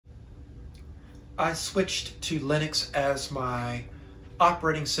I switched to Linux as my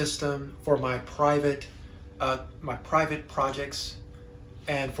operating system for my private projects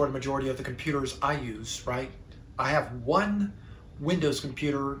and for the majority of the computers I use, right? I have one Windows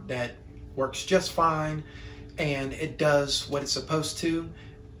computer that works just fine and it does what it's supposed to.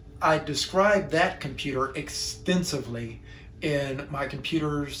 I describe that computer extensively in my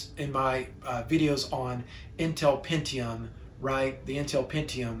videos on Intel Pentium, right? The Intel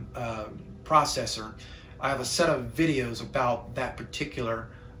Pentium processor. I have a set of videos about that particular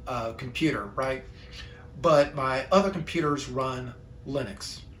computer, right? But my other computers run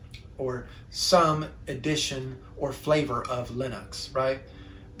Linux or some edition or flavor of Linux, right?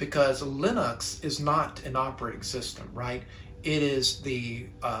 Because Linux is not an operating system, right? It is the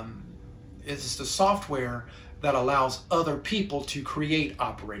software that allows other people to create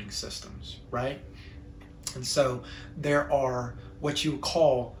operating systems, right? And so there are what you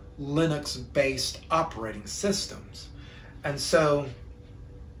call Linux-based operating systems. And so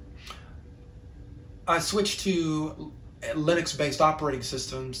I switched to Linux-based operating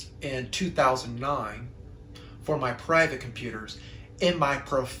systems in 2009 for my private computers. In my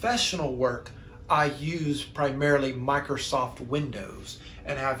professional work, I use primarily Microsoft Windows,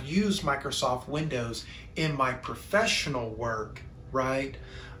 and I've used Microsoft Windows in my professional work, right,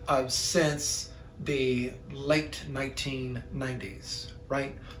 since the late 1990s,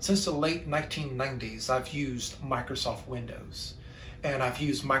 right? Since the late 1990s, I've used Microsoft Windows, and I've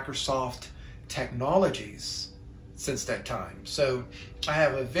used Microsoft technologies since that time. So I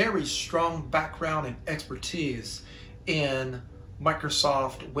have a very strong background and expertise in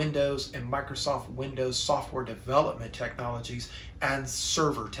Microsoft Windows and Microsoft Windows software development technologies and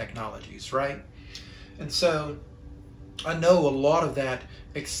server technologies, right? And so I know a lot of that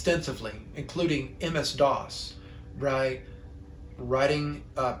extensively, including MS-DOS, right? Writing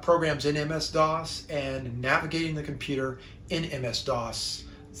programs in MS-DOS and navigating the computer in MS-DOS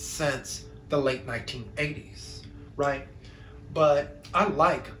since the late 1980s, right? But I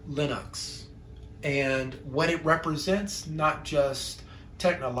like Linux and what it represents, not just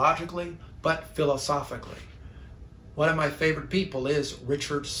technologically, but philosophically. One of my favorite people is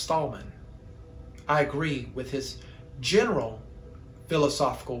Richard Stallman. I agree with his general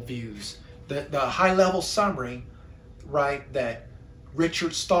philosophical views. The high-level summary, right, that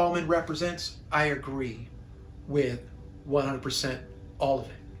Richard Stallman represents, I agree with 100% all of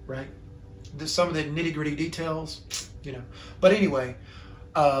it, right? Some of the nitty-gritty details, you know. But anyway,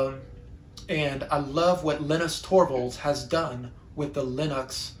 and I love what Linus Torvalds has done with the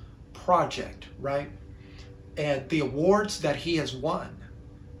Linux project, right? And the awards that he has won,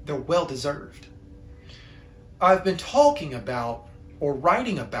 they're well-deserved. I've been talking about or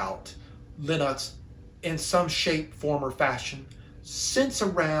writing about Linux in some shape, form, or fashion since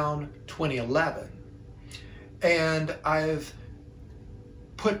around 2011. And I've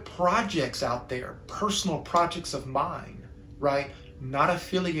put projects out there, personal projects of mine, right? Not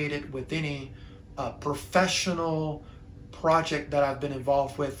affiliated with any professional project that I've been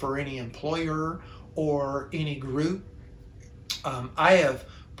involved with for any employer or any group. I have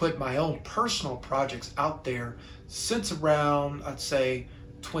put my own personal projects out there since around, I'd say,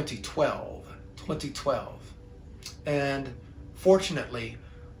 2012. And fortunately,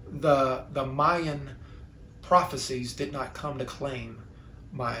 the Mayan prophecies did not come to claim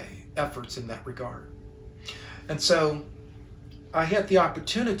my efforts in that regard. And so I had the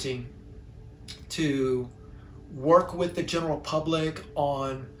opportunity to work with the general public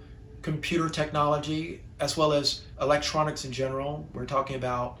on computer technology as well as electronics in general. We're talking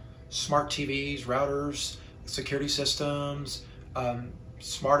about smart TVs, routers, security systems,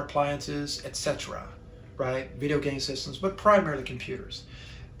 smart appliances, etc., right? Video game systems, but primarily computers.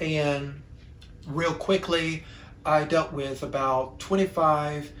 And real quickly, I dealt with about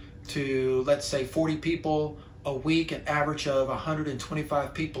 25 to, let's say, 40 people a week, an average of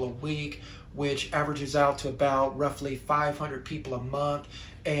 125 people a week, which averages out to about roughly 500 people a month,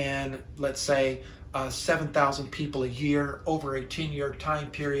 and let's say 7,000 people a year over a 10-year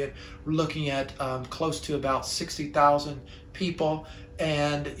time period. We're looking at close to about 60,000 people.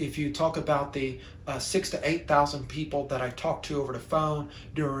 And if you talk about the 6,000 to 8,000 people that I talked to over the phone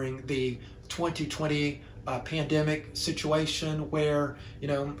during the 2020 pandemic situation, where, you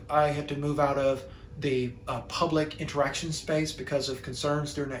know, I had to move out of the public interaction space because of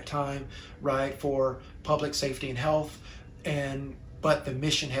concerns during that time, right, for public safety and health, but the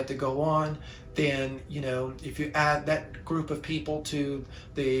mission had to go on, then, you know, if you add that group of people to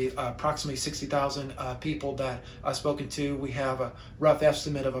the approximately 60,000 people that I've spoken to, we have a rough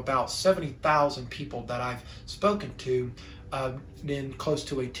estimate of about 70,000 people that I've spoken to in close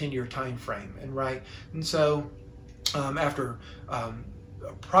to a 10-year time frame. And so after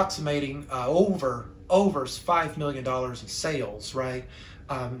approximating over $5 million in sales,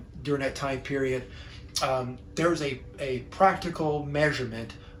 during that time period, there's a practical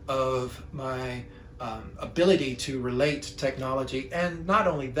measurement of my ability to relate to technology, and not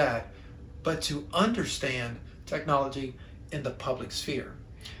only that, but to understand technology in the public sphere.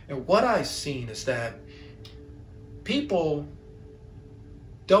 And what I've seen is that people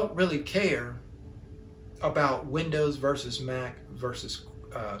don't really care about Windows versus Mac versus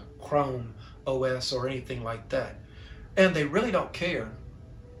Chrome OS or anything like that. And they really don't care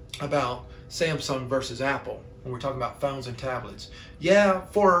about Samsung versus Apple when we're talking about phones and tablets. Yeah,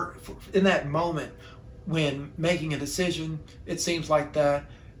 for in that moment when making a decision, it seems like that.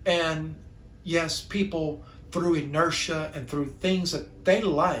 And yes, people through inertia and through things that they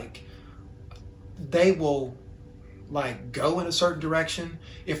like, they will go in a certain direction.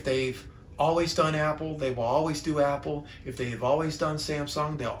 If they've always done Apple, they will always do Apple. If they've always done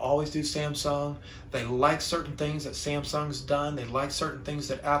Samsung, they'll always do Samsung. They like certain things that Samsung's done. They like certain things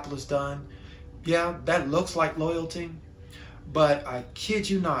that Apple has done. Yeah, that looks like loyalty. But I kid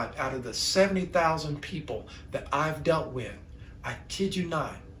you not, out of the 70,000 people that I've dealt with, I kid you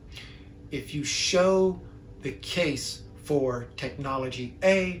not, if you show the case for technology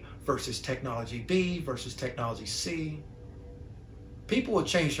A versus technology B versus technology C, people will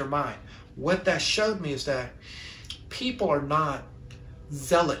change their mind. What that showed me is that people are not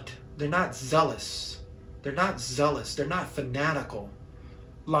zealot. They're not zealous. They're not zealous. They're not fanatical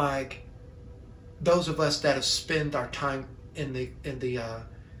like those of us that have spent our time in the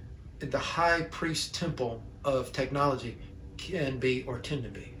high priest temple of technology can be or tend to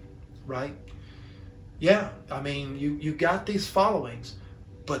be, right? Yeah, I mean, you got these followings,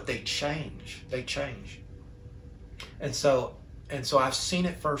 but they change. They change. And so I've seen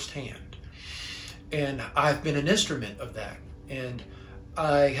it firsthand. And I've been an instrument of that. And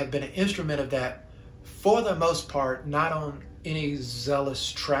I have been an instrument of that for the most part, not on any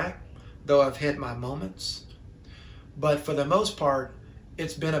zealous track, though I've had my moments. But for the most part,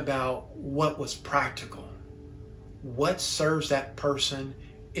 it's been about what was practical. What serves that person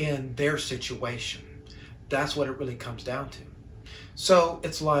in their situation. That's what it really comes down to. So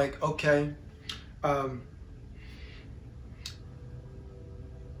it's like, okay,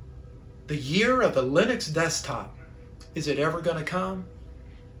 the year of the Linux desktop, is it ever going to come?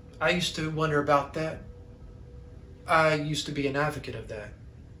 I used to wonder about that. I used to be an advocate of that.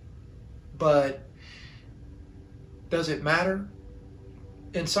 But does it matter?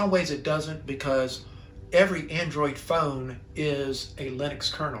 In some ways it doesn't, because every Android phone is a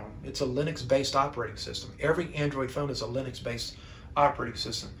Linux kernel. It's a Linux-based operating system. Every Android phone is a Linux-based operating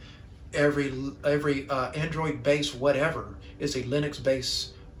system. Every Android-based whatever is a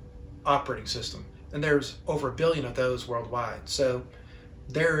Linux-based operating system. And there's over 1 billion of those worldwide. So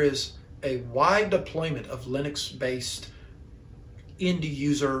there is a wide deployment of Linux-based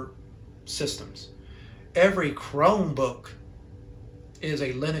end-user systems. Every Chromebook is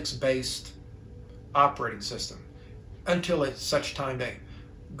a Linux-based operating system until at such time that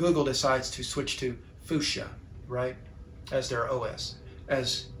Google decides to switch to Fuchsia, right, as their OS,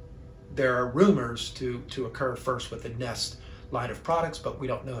 as there are rumors to occur first with the Nest line of products, but we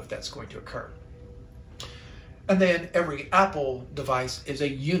don't know if that's going to occur. And then every Apple device is a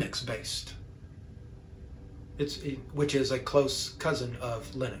Unix-based, which is a close cousin of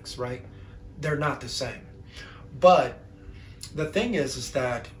Linux, right? They're not the same. But the thing is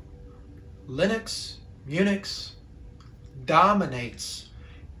that Linux, Unix dominates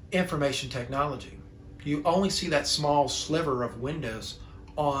information technology. You only see that small sliver of Windows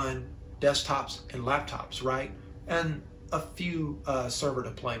on desktops and laptops, right? And a few server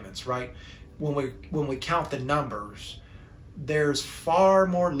deployments, right? When we count the numbers, there's far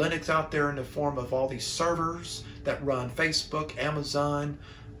more Linux out there in the form of all these servers that run Facebook, Amazon,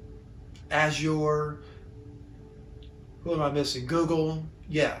 Azure, who am I missing? Google,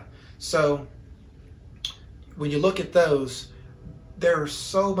 yeah. So when you look at those, there's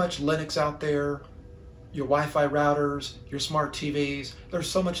so much Linux out there. Your Wi-Fi routers, your smart TVs, there's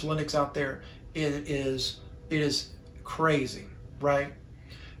so much Linux out there. It is crazy, right?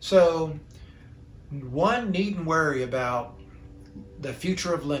 So one needn't worry about the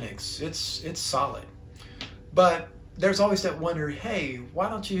future of Linux. It's solid. But there's always that wonder, hey, why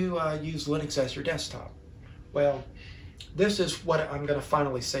don't you use Linux as your desktop? Well, this is what I'm going to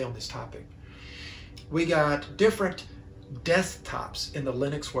finally say on this topic. We got different desktops in the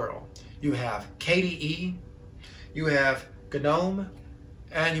Linux world. You have KDE, you have GNOME,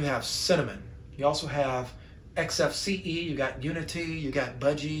 and you have Cinnamon. You also have XFCE, you got Unity, you got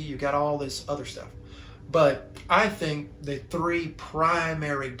Budgie, you got all this other stuff. But I think the three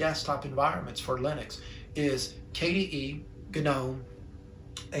primary desktop environments for Linux is KDE, GNOME,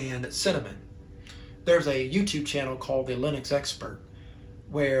 and Cinnamon. There's a YouTube channel called The Linux Expert,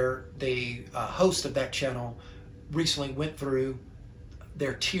 where the host of that channel recently went through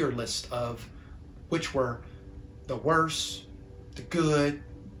their tier list of which were the worst, the good,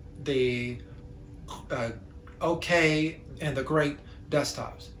 the okay, and the great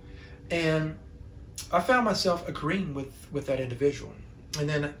desktops. And I found myself agreeing with that individual. And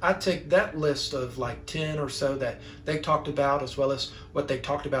then I take that list of like 10 or so that they talked about, as well as what they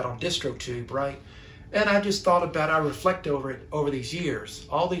talked about on DistroTube, right? And I just thought about it, I reflect over it over these years,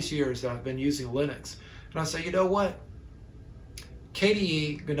 all these years that I've been using Linux. And I say, you know what?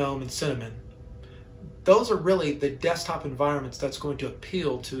 KDE, GNOME, and Cinnamon, those are really the desktop environments that's going to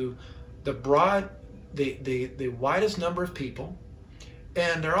appeal to the the widest number of people.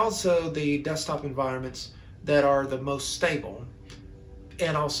 And they're also the desktop environments that are the most stable,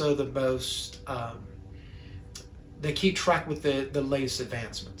 and also the most, they keep track with the latest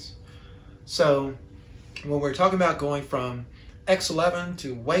advancements. So when we're talking about going from X11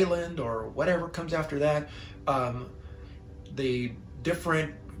 to Wayland or whatever comes after that, the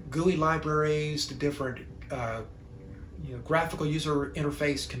different GUI libraries, the different graphical user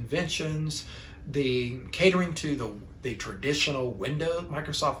interface conventions, the catering to the traditional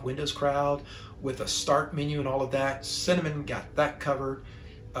Microsoft Windows crowd with a start menu and all of that. Cinnamon got that covered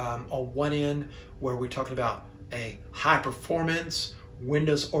on one end, where we're talking about a high performance,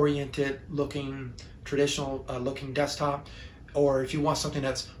 Windows oriented looking, traditional looking desktop. Or if you want something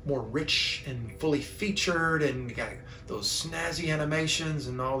that's more rich and fully featured and got those snazzy animations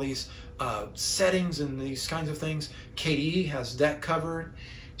and all these settings and these kinds of things, KDE has that covered.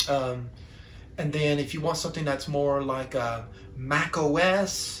 And then if you want something that's more like Mac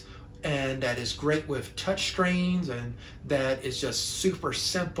OS and that is great with touchscreens and that is just super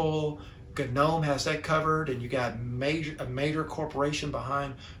simple, GNOME has that covered. And you got a major corporation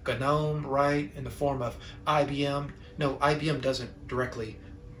behind GNOME, right, in the form of IBM. No, IBM doesn't directly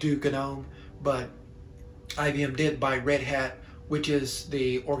do GNOME, but IBM did buy Red Hat, which is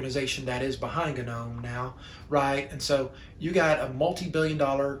the organization that is behind GNOME now, right? And so you got a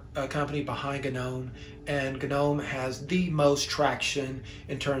multi-billion-dollar company behind GNOME, and GNOME has the most traction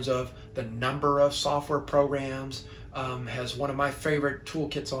in terms of the number of software programs, has one of my favorite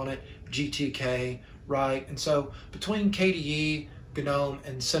toolkits on it, GTK, right? And so between KDE, GNOME,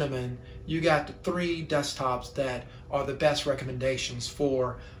 and Cinnamon, you got the three desktops that are the best recommendations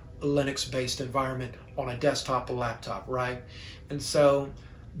for a Linux-based environment on a desktop or laptop, right? And so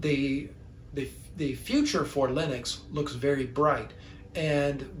the future for Linux looks very bright,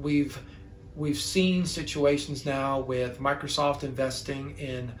 and we've seen situations now with Microsoft investing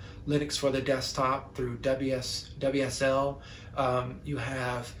in Linux for the desktop through WSL. You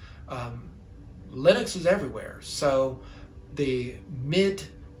have Linux is everywhere. So the mid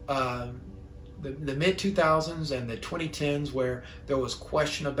 2000s and the 2010s, where there was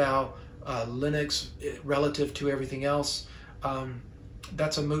question about Linux relative to everything else,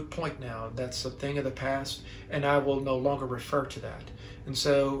 that's a moot point now. That's a thing of the past, and I will no longer refer to that. And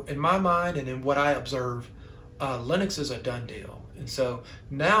so in my mind and in what I observe, Linux is a done deal. And so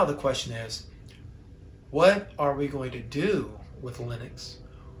now the question is, what are we going to do with Linux?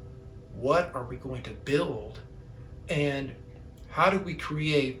 What are we going to build? And how do we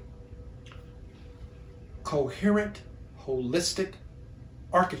create coherent, holistic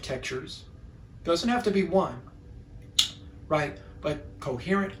architectures? Doesn't have to be one, right? But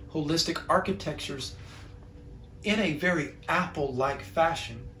coherent, holistic architectures in a very Apple-like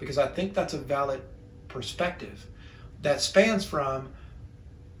fashion, because I think that's a valid perspective that spans from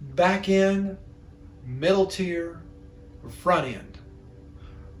back end, middle tier, front end.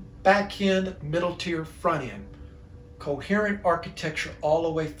 Back end, middle tier, front end. Coherent architecture all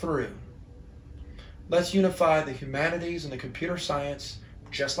the way through. Let's unify the humanities and the computer science,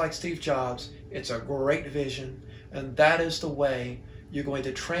 just like Steve Jobs. It's a great vision, and that is the way you're going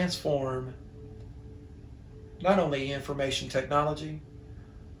to transform not only information technology,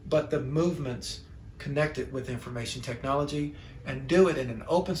 but the movements connected with information technology, and do it in an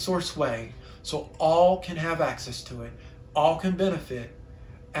open source way so all can have access to it, all can benefit,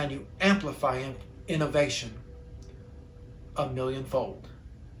 and you amplify innovation a millionfold.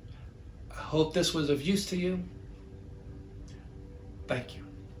 I hope this was of use to you. Thank you.